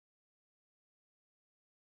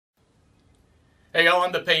Hey y'all,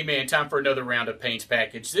 I'm the Paint Man. Time for another round of Paints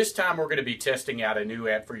Package. This time we're going to be testing out a new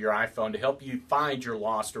app for your iPhone to help you find your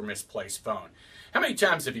lost or misplaced phone. How many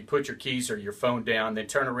times have you put your keys or your phone down, then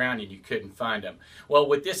turn around and you couldn't find them? Well,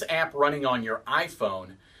 with this app running on your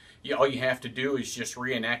iPhone, all you have to do is just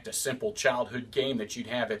reenact a simple childhood game that you'd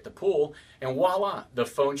have at the pool, and voila, the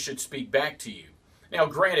phone should speak back to you. Now,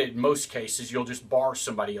 granted, in most cases, you'll just borrow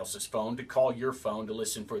somebody else's phone to call your phone to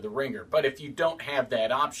listen for the ringer. But if you don't have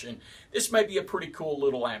that option, this may be a pretty cool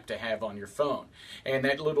little app to have on your phone. And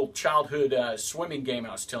that little childhood swimming game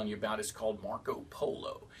I was telling you about is called Marco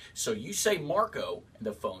Polo. So you say Marco, and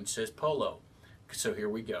the phone says Polo. So here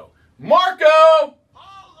we go. Marco!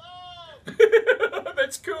 Polo!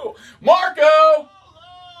 That's cool. Marco!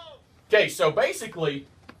 Polo! Okay, so basically,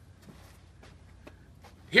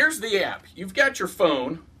 here's the app. You've got your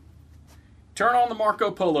phone. Turn on the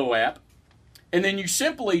Marco Polo app, and then you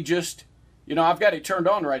simply just, I've got it turned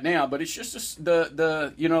on right now, but it's just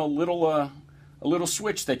a little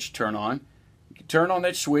switch that you turn on. You can turn on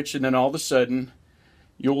that switch, and then all of a sudden,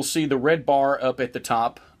 you'll see the red bar up at the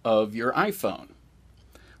top of your iPhone.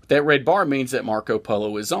 That red bar means that Marco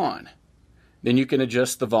Polo is on. Then you can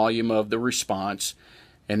adjust the volume of the response,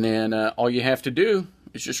 and then all you have to do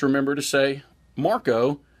is just remember to say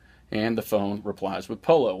Marco, and the phone replies with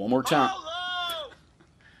Polo. One more time. Polo!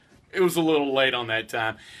 It was a little late on that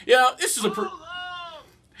time. Yeah, this is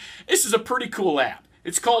a pretty cool app.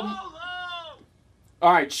 It's called Polo!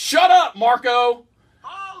 All right, shut up, Marco.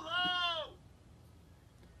 Polo!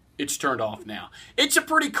 It's turned off now. It's a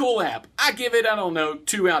pretty cool app. I give it,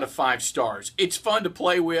 2 out of 5 stars. It's fun to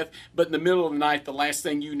play with, but in the middle of the night, the last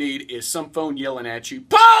thing you need is some phone yelling at you,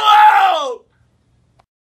 Polo!